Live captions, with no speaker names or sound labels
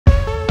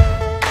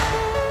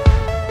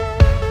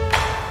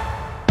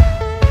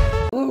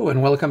Hello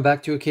and welcome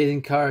back to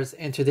Acadian Cars,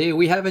 and today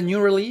we have a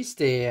new release,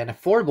 an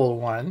affordable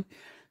one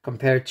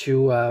compared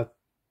to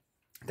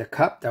the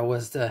Cup. That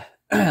was the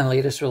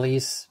latest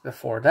release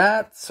before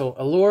that. So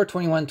Allure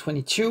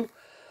 2122.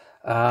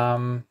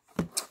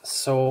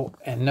 So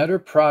another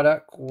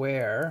product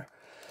where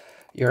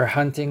you're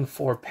hunting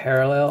for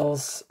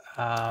parallels.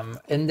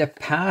 In the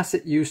past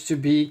it used to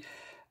be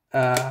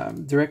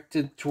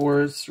directed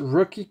towards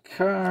rookie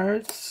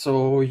cards,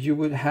 so you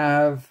would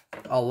have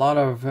a lot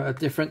of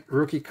different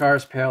rookie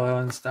cards, parallel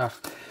and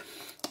stuff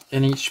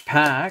in each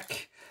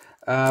pack.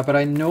 But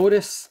I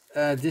noticed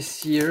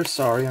this year,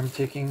 sorry, I'm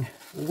taking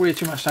way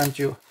too much time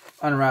to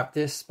unwrap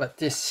this, but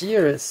this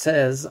year it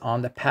says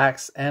on the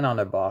packs and on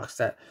the box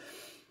that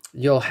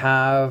you'll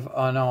have,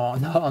 no,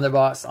 not on the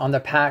box, on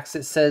the packs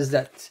it says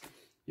that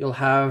you'll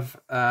have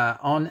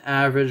on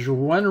average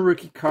 1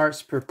 rookie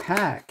cards per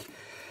pack.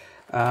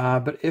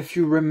 But if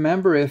you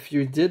remember, if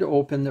you did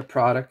open the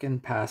product in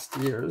past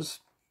years,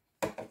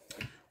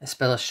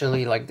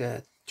 especially like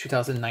the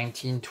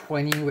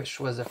 2019-20, which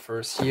was the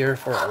first year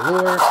for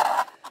Allure,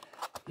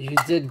 you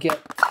did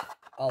get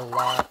a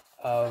lot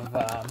of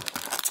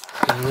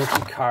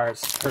rookie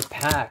cards per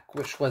pack,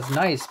 which was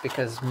nice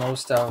because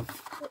most of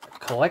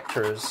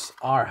collectors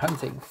are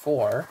hunting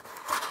for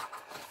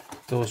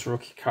those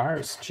rookie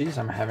cards. Geez,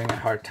 I'm having a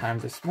hard time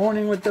this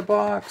morning with the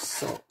box,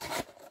 so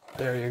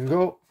there you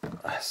go.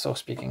 So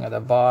speaking of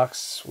the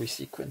box, we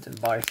see Quinton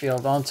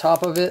Byfield on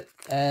top of it,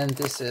 and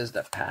this is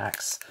the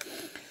packs.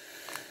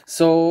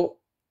 So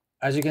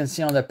as you can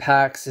see on the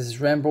packs is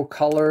rainbow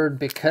colored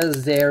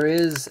because there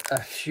is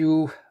a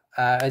few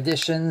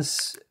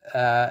additions,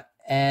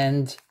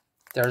 and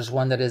there's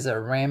one that is a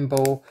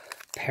rainbow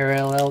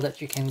parallel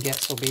that you can get.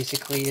 So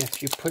basically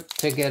if you put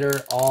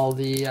together all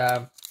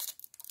the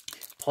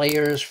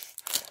players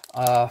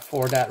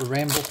for that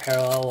rainbow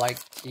parallel, like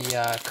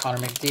the Connor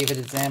McDavid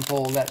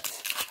example that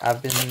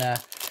have been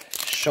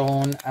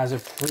shown as a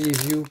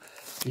preview,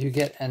 you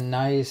get a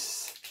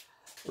nice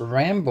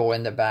rainbow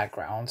in the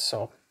background.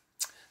 So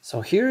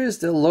here is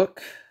the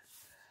look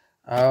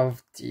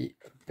of the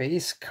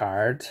base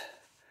card.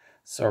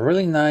 So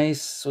really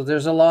nice. So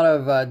there's a lot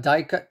of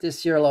die cut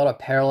this year, a lot of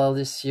parallel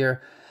this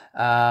year,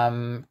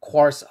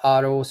 quartz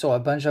auto, so a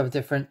bunch of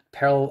different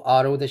parallel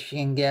auto that you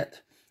can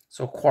get.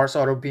 So quartz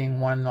auto being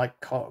one, like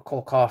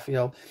Cole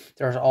Caulfield.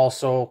 There's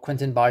also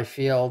Quinton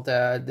Byfield,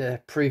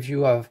 the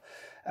preview of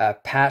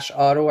patch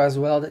auto as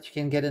well that you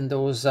can get in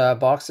those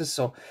boxes.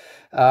 So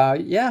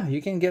yeah,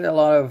 you can get a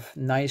lot of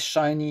nice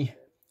shiny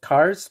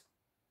cards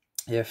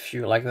if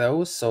you like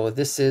those. So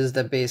this is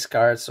the base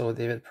card. So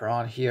David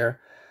Perron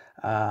here,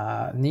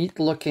 neat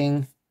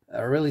looking,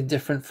 really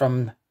different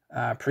from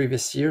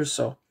previous years.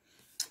 So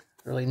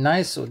really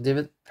nice. So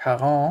David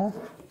Perron.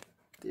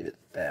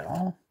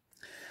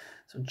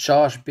 So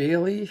Josh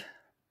Bailey,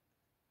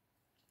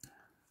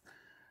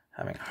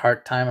 having a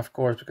hard time, of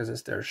course,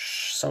 because they're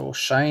so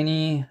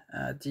shiny.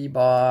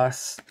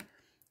 D-Boss,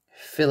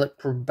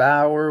 Philip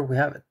Grubauer. We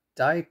have a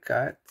die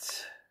cut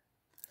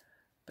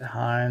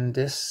behind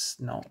this.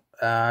 No,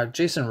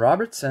 Jason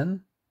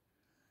Robertson.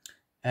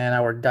 And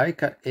our die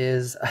cut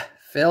is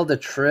Phil the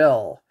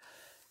Trill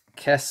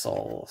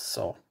Kessel.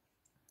 So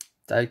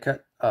die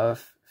cut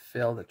of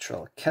Phil the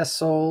Trill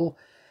Kessel.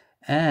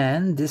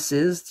 And this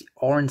is the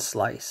orange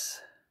slice.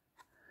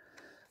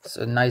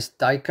 So nice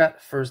die cut,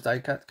 first die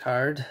cut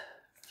card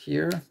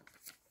here.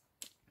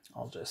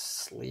 I'll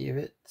just sleeve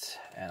it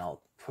and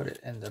I'll put it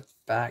in the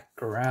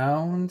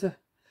background.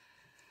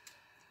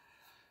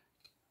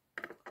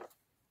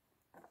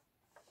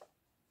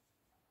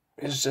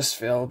 It's just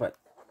Phil, but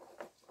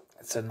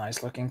it's a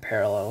nice looking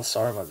parallel.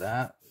 Sorry about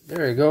that.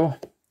 There you go.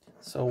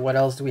 So what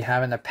else do we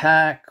have in the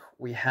pack?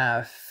 We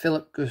have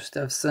Philip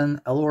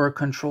Gustafson, Allure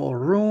Control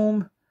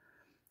Room.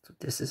 So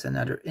this is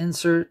another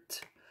insert.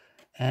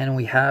 And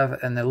we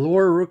have an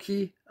Allure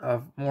rookie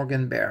of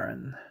Morgan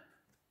Barron.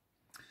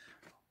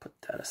 Put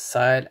that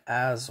aside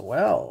as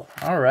well.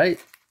 All right.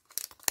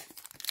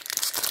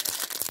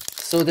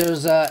 So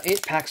there's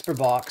 8 packs per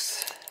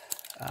box.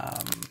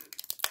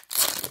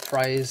 The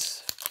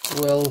price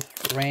will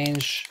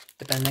range,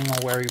 depending on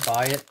where you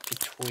buy it,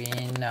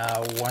 between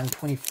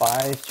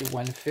 $125 to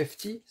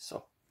 $150.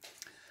 So,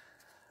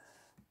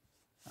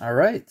 all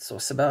right. So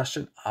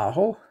Sebastian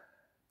Aho,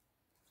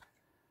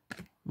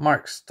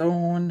 Mark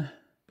Stone,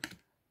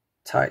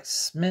 Ty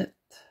Smith,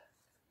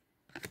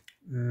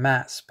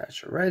 Matt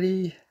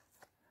Pacioretty,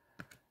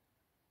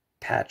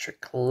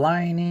 Patrick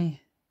Laine,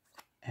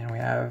 and we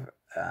have,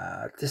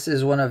 this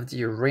is one of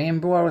the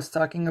rainbow I was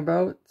talking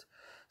about.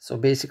 So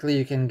basically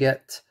you can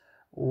get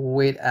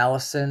Wade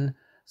Allison.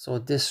 So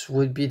this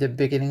would be the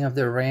beginning of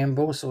the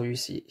rainbow. So you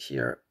see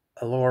here,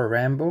 Allure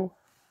rainbow.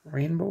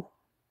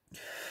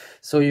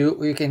 So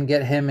you can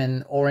get him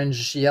in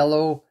orange,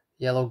 yellow,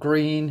 yellow,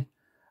 green,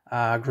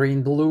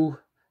 green, blue,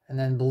 and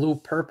then blue,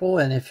 purple.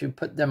 And if you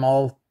put them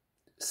all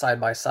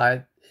side by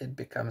side, it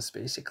becomes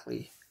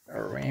basically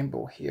a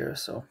rainbow here.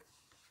 So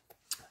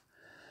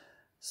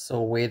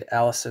Wade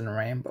Allison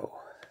rainbow.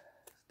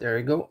 There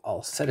you go.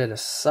 I'll set it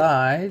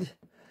aside.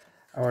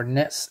 Our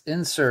next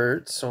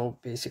insert, so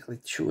basically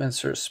 2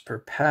 inserts per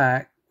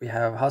pack. We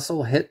have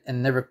Hustle, Hit,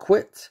 and Never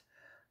Quit,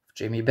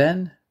 Jamie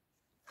Benn.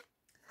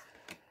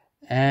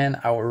 And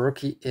our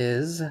rookie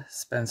is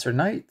Spencer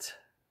Knight.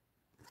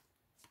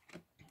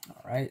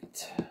 All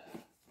right.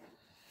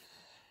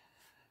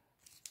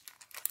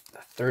 The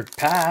third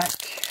pack.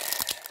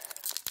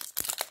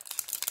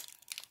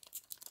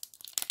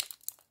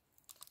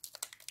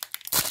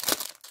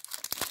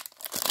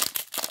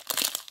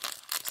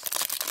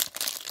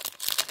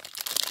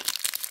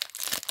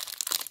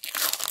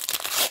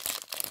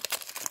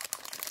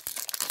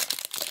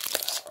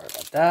 Sorry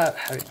about that.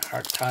 Having a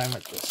hard time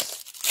with this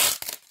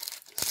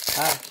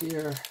pack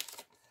here.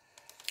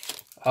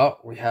 Oh,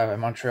 we have a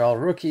Montreal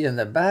rookie in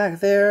the back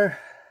there.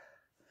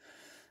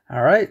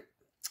 All right.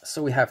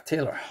 So we have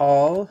Taylor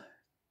Hall,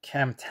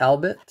 Cam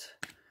Talbot,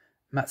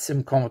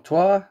 Maxime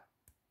Comtois,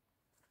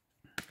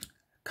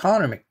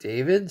 Connor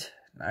McDavid.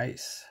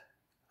 Nice.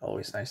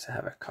 Always nice to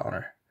have a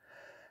Connor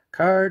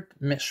card.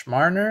 Mitch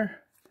Marner.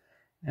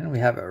 And we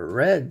have a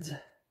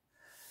red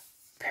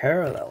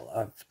parallel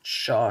of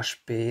Josh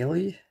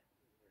Bailey.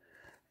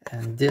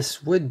 And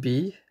this would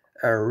be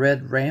a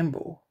red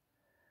rainbow,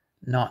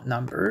 not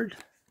numbered.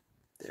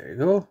 There you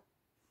go.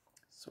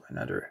 So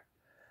another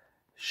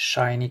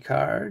shiny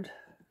card.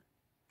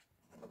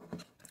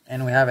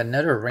 And we have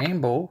another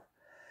rainbow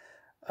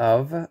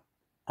of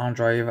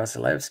Andrei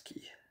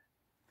Vasilevsky.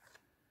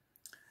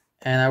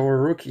 And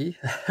our rookie,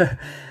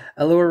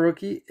 Allure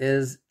rookie,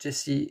 is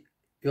Jesse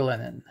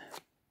Ylönen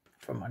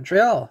from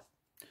Montreal.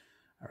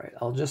 All right,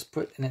 I'll just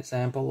put an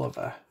example of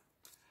a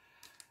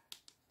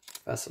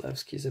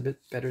Vasilevsky is a bit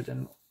better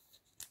than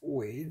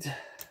Wade.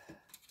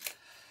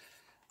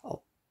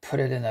 I'll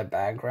put it in the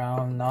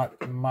background,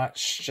 not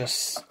much,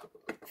 just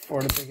for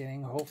the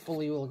beginning.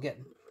 Hopefully we'll get,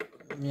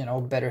 you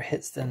know, better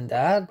hits than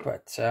that,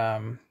 but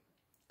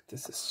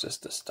this is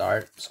just the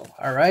start. So,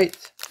 all right,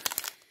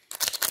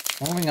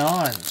 moving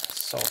on.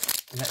 So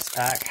next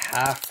pack,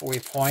 halfway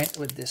point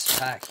with this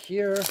pack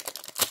here.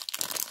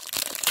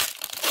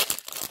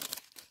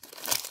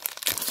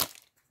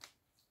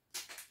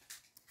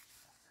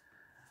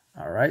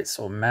 All right,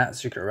 so Matt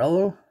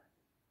Zuccarello,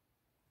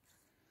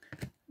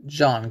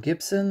 John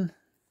Gibson,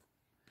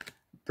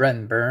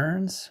 Brent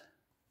Burns,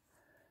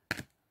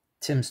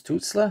 Tim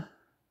Stützle,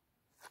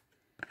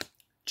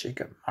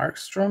 Jacob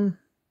Markstrom,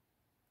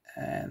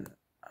 and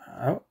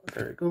oh,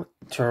 there we go,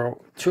 Turvo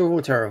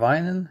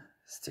Teravainen,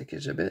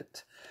 stickage a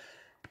bit.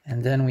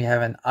 And then we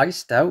have an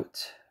iced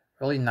out,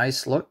 really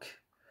nice look.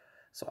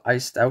 So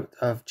iced out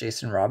of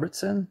Jason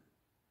Robertson.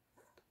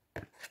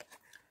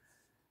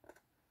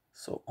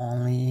 So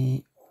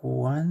only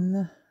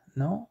one,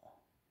 no.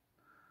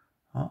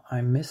 Oh, I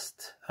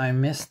missed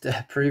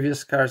the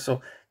previous card.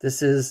 So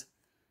this is,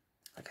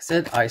 like I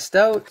said, iced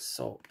out.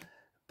 So,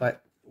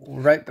 but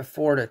right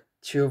before the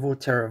Turvo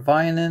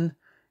Teravainen,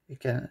 you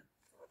can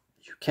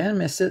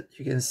miss it.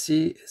 You can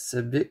see it's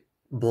a bit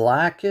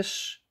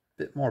blackish,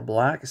 a bit more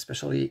black,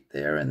 especially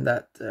there in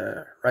that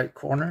right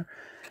corner.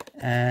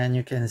 And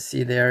you can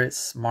see there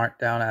it's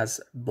marked down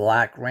as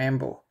Black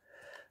Rainbow.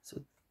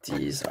 So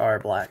these are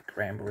Black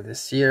Rainbow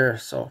this year.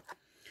 So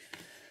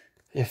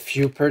if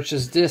you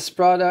purchase this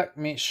product,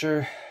 make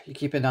sure you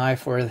keep an eye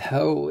for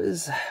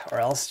those, or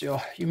else you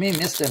may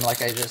miss them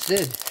like I just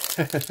did.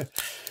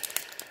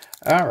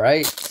 All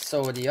right,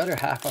 so the other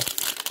half of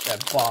the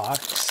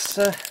box,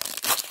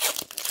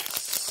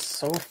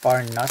 so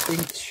far nothing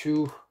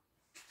too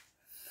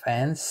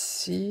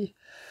fancy.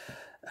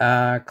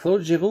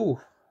 Claude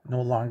Giroux,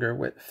 no longer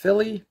with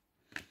Philly.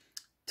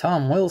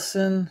 Tom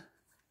Wilson,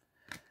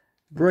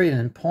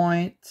 Braden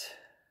Point,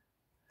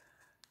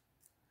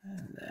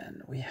 and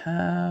then we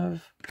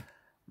have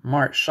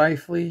Mark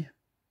Scheifele,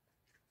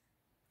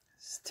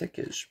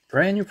 stickage,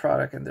 brand new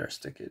product in their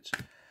stickage.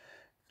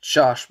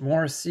 Josh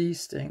Morrissey,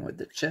 staying with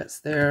the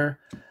Jets there.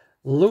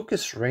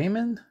 Lucas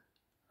Raymond,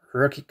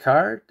 rookie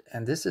card,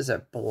 and this is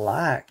a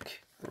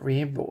Black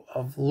Rainbow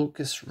of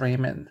Lucas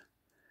Raymond.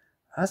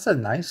 That's a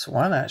nice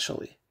one,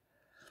 actually.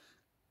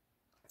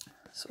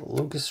 So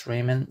Lucas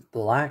Raymond,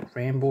 Black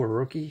Rainbow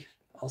rookie.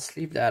 I'll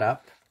sleeve that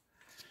up,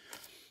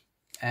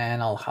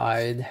 and I'll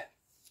hide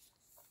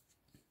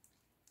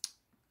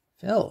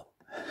Phil.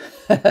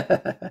 All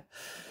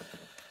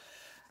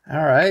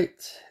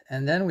right,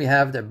 and then we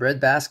have the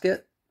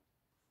breadbasket,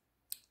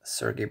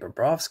 Sergei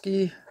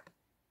Bobrovsky,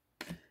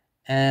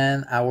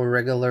 and our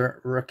regular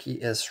rookie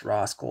is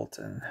Ross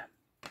Colton.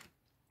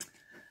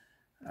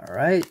 All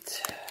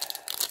right,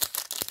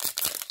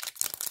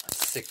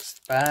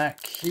 sixth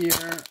back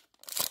here.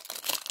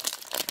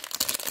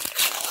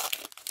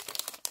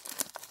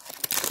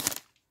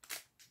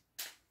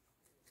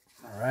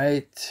 All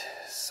right,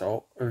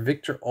 so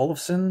Victor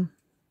Olofsson.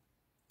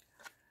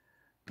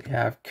 We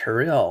have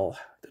Kirill,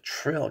 the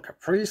Trill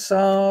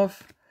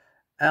Kaprizov,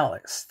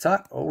 Alex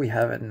Tuck. Oh, we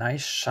have a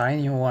nice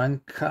shiny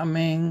one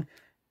coming.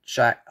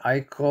 Jack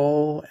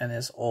Eichel and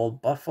his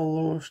old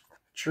Buffalo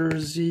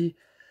jersey.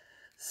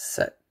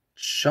 Seth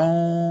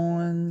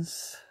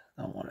Jones.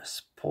 Don't want to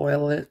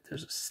spoil it.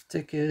 There's a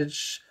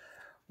stickage.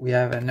 we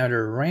have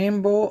another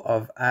rainbow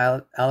of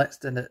Alex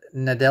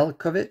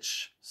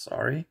Nedeljkovic.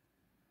 Sorry.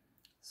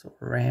 So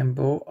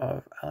rainbow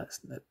of Alex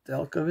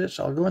Nedeljkovic.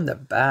 I'll go in the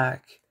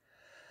back.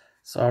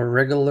 So our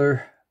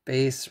regular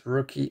base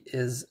rookie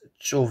is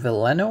Joe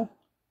Veleno.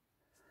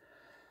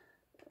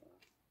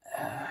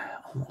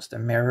 Almost a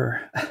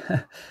mirror.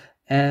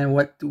 And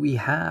what do we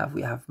have?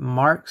 We have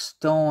Mark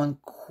Stone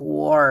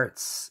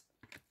Quartz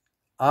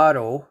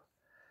Auto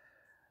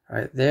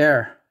right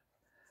there.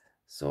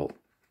 So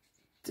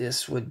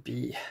this would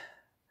be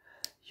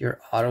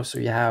your auto. So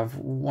you have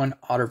one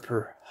auto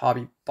per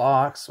hobby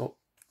box. So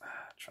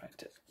trying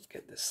to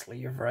get the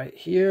sleeve right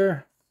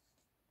here.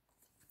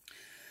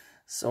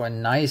 So a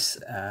nice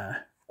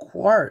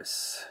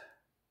quartz.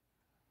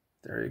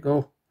 There you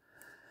go.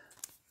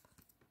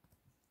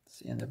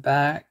 See in the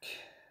back,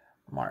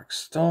 Mark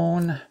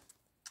Stone.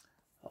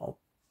 I'll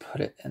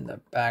put it in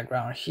the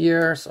background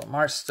here. So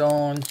Mark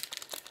Stone,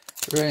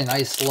 really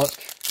nice look.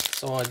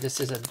 So this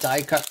is a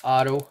die cut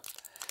auto.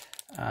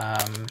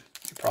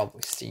 You've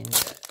probably seen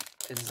the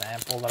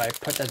example that I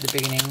put at the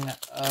beginning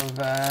of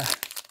the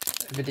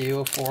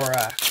video for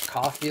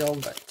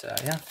Caulfield, but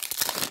yeah.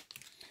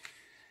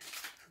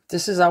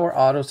 This is our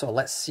auto, so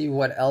let's see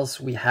what else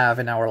we have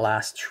in our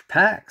last 2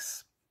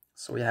 packs.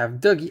 So we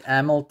have Dougie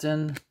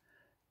Hamilton,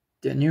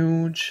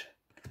 Danuge,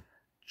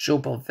 Joe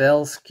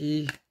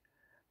Pavelski,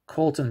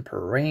 Colton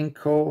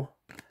Parayko,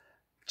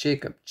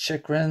 Jacob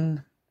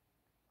Chikrin,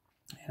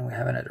 and we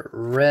have another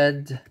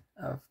red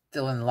of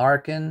Dylan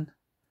Larkin.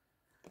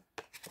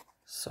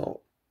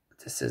 So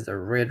this is the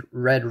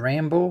red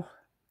rainbow,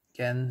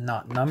 again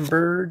not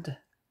numbered.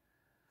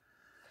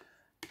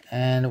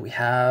 And we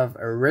have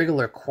a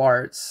regular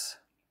quartz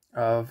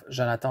of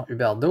Jonathan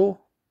Huberdeau.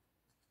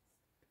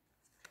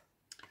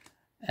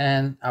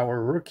 And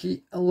our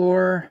rookie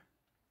Allure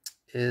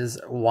is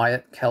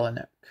Wyatt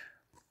Kalynuk.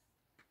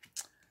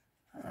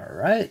 All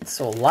right,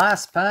 so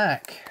last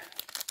pack.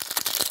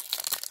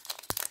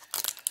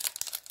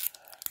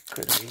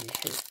 Could we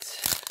hit?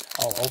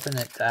 I'll open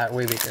it that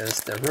way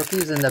because the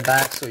rookie's in the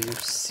back, so you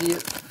see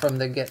it from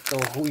the get-go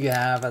who you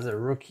have as a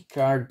rookie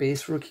card,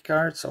 base rookie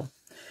card. So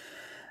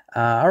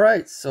all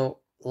right, so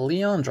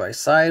Leon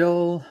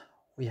Draisaitl,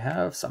 we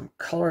have some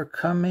color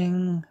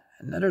coming,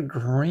 another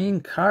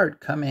green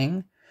card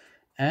coming,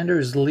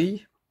 Anders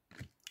Lee,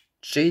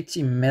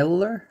 JT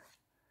Miller,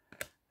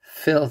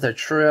 Phil the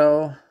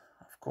Thrill,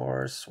 of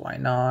course, why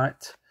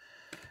not?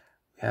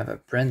 We have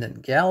a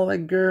Brendan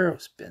Gallagher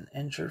who's been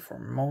injured for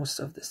most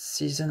of the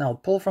season. I'll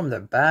pull from the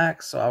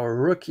back, so our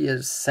rookie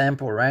is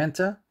Sampo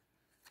Ranta.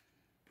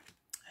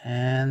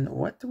 And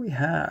what do we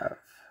have?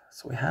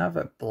 So we have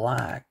a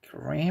black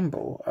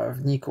rainbow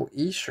of Nico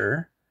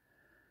Hischier.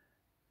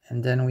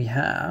 And then we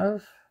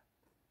have,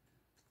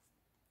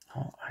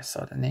 oh, I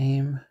saw the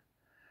name.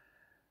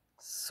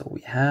 So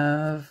we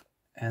have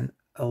an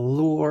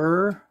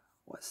Allure.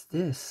 What's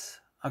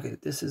this? Okay,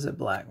 this is a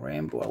black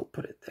rainbow. I'll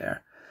put it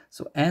there.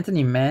 So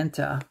Anthony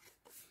Manta.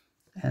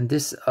 And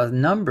this a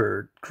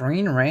numbered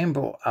green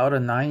rainbow out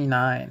of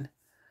 99.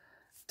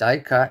 Die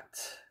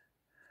cut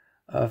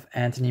of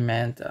Anthony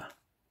Manta.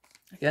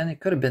 Again, it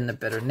could have been a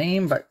better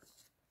name, but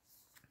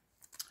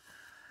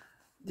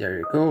there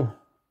you go.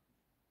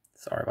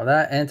 Sorry about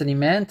that, Anthony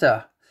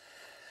Manta.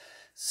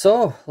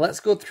 So let's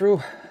go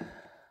through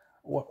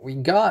what we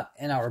got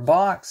in our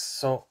box.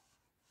 So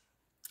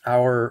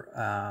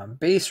our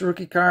base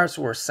rookie cards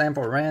were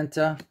Sampo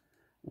Ranta,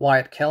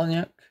 Wyatt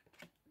Kalynuk,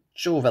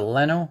 Joe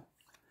Veleno,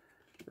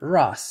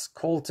 Ross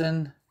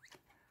Colton,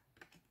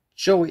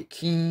 Joey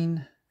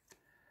Keane,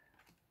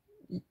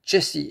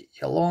 Jesse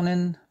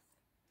Ylonen,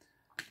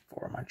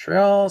 for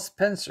Montreal,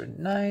 Spencer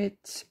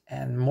Knight,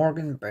 and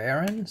Morgan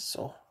Barron.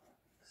 So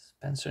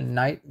Spencer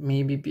Knight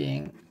maybe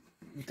being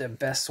the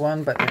best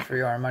one, but if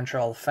you are a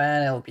Montreal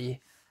fan, it'll be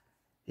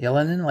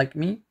Ylonen like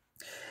me.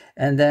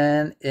 And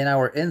then in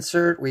our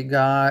insert, we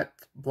got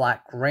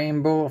Black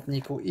Rainbow of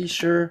Nico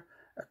Hischier,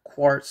 a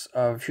Quartz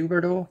of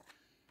Huberdeau,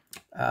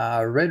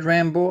 Red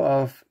Rainbow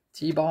of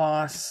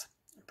T-Boss,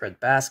 Brett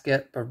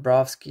Basket,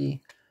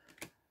 Bobrovsky,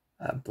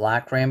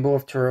 Black Rainbow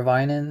of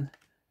Teravainen,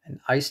 an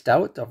Iced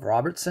Out of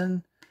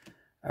Robertson,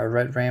 a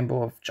Red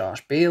Rainbow of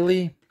Josh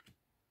Bailey,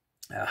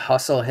 a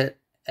Hustle Hit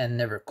and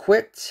Never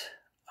Quit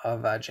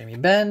of Jamie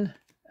Benn,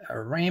 a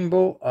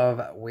Rainbow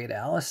of Wade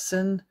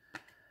Allison,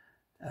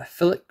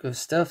 Philip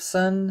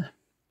Gustafsson,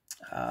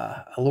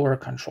 Allure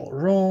Control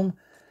Room,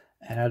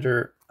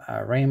 another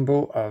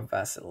Rainbow of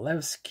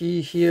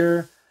Vasilevsky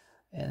here,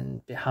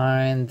 and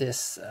behind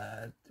this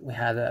we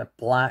had a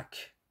Black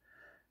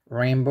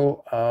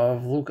Rainbow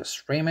of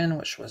Lucas Raymond,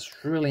 which was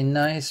really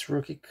nice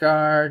rookie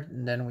card.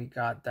 And then we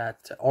got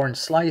that Orange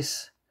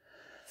Slice,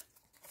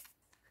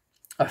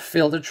 a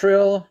Phil the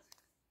Thrill,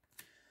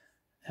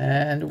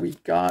 and we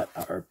got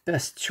our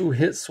best 2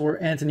 hits were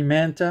Anthony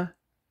Manta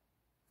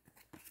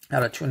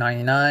out of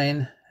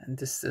 299, and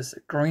this is a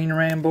green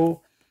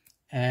rainbow.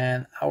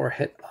 And our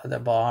hit of the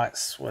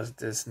box was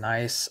this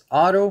nice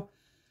auto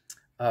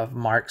of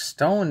Mark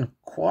Stone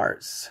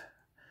Quartz.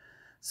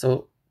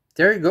 So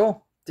there you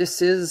go.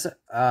 this is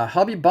a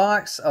hobby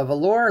box of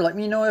Allure. Let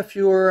me know if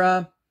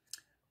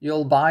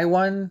you'll buy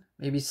one,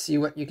 maybe see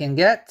what you can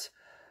get,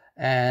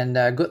 and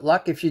good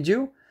luck if you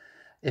do.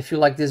 If you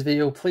like this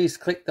video, please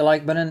click the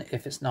like button.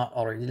 If it's not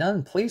already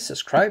done, please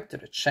subscribe to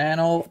the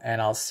channel,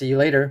 and I'll see you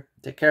later.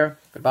 Take care.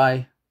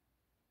 Goodbye.